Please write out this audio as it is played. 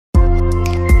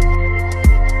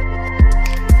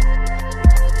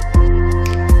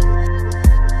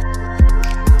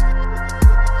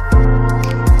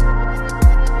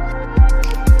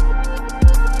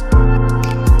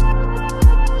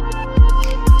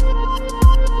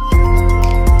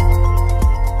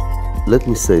let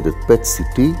me say that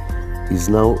PET-CT is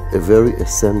now a very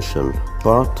essential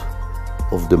part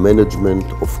of the management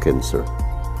of cancer.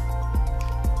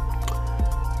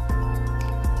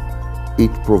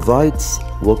 It provides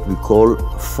what we call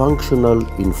functional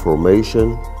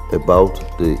information about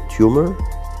the tumor.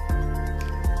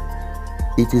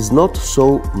 It is not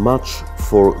so much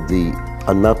for the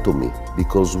anatomy,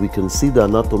 because we can see the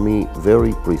anatomy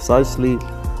very precisely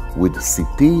with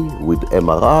CT, with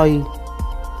MRI.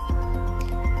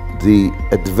 The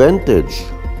advantage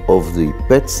of the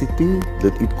PET-CT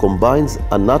that it combines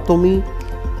anatomy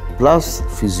plus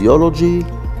physiology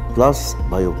plus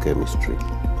biochemistry.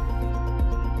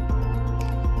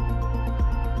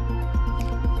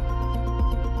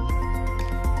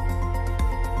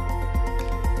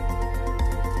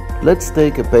 Let's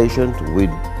take a patient with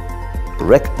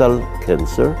rectal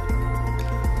cancer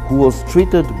who was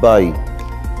treated by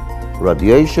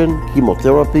radiation,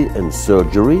 chemotherapy and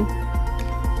surgery,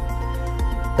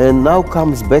 and now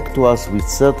comes back to us with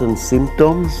certain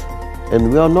symptoms,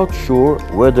 and we are not sure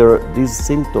whether these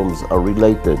symptoms are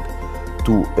related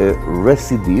to a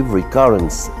recidive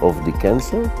recurrence of the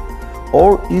cancer,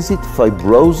 or is it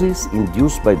fibrosis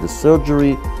induced by the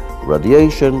surgery,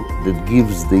 radiation that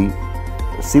gives the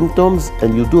symptoms.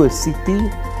 And you do a CT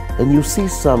and you see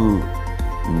some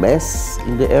mass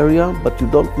in the area, but you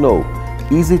don't know,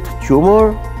 is it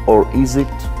tumor or is it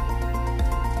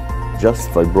just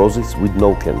fibrosis with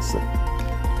no cancer?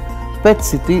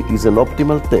 PET-CT is an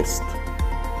optimal test,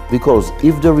 because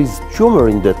if there is tumor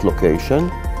in that location,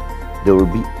 there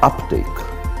will be uptake,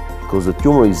 because the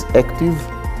tumor is active,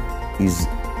 is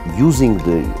using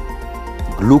the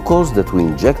glucose that we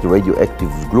inject,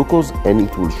 radioactive glucose, and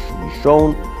it will be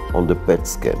shown on the PET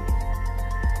scan.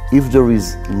 If there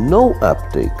is no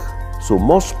uptake, so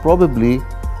most probably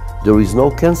there is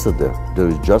no cancer there, there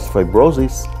is just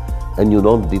fibrosis, and you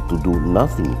don't need to do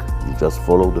nothing, you just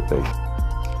follow the patient.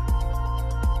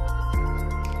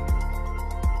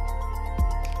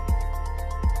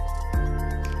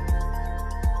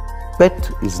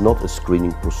 PET is not a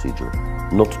screening procedure,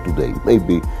 not today,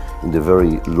 maybe in the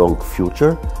very long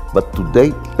future, but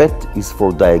today PET is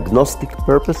for diagnostic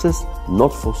purposes, not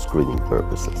for screening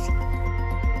purposes.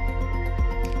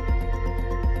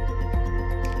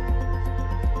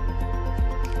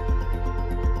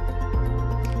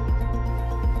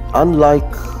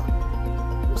 Unlike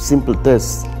simple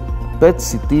tests,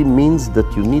 PET-CT means that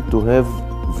you need to have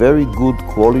very good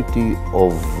quality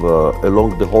of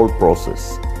along the whole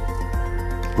process.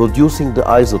 Producing the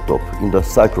isotope in the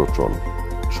cyclotron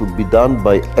should be done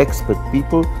by expert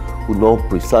people who know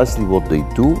precisely what they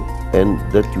do, and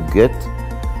that you get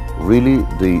really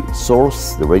the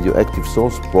source, the radioactive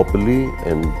source, properly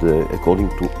and according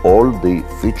to all the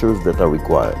features that are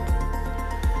required.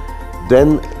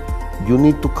 Then you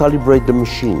need to calibrate the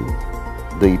machine,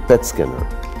 the PET scanner.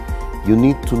 You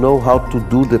need to know how to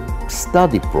do the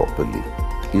study properly.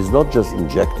 It's not just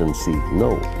inject and see.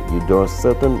 No, there are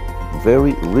certain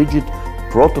very rigid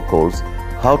protocols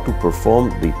how to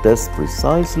perform the test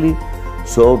precisely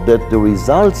so that the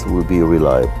results will be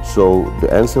reliable. So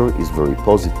the answer is very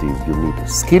positive. You need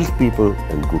skilled people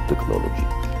and good technology.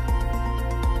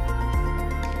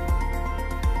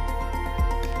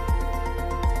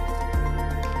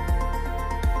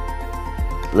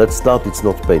 Let's start, it's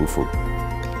not painful.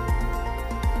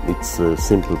 It's a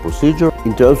simple procedure.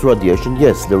 In terms of radiation,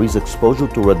 yes, there is exposure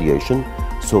to radiation.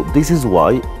 So this is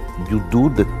why you do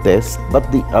the test,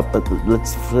 but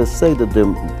let's say that the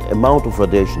amount of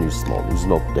radiation is small, it's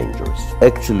not dangerous.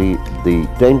 Actually,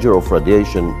 the danger of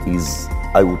radiation is,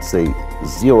 I would say,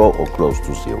 zero or close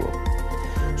to zero.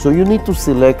 So you need to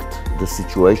select the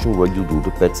situation where you do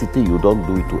the PET-CT. You don't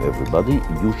do it to everybody.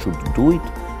 You should do it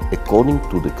according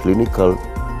to the clinical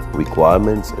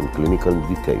requirements and clinical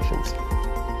indications.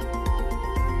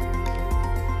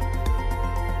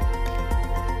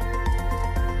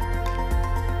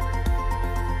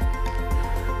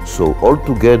 So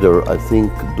altogether, I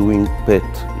think doing PET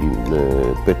in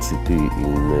PET-CT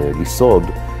in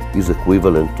LISOD is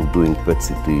equivalent to doing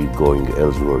PET-CT going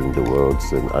elsewhere in the world,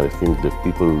 and I think that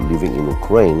people living in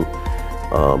Ukraine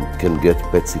can get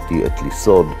PET-CT at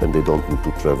LISOD, and they don't need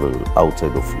to travel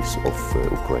outside of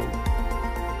Ukraine.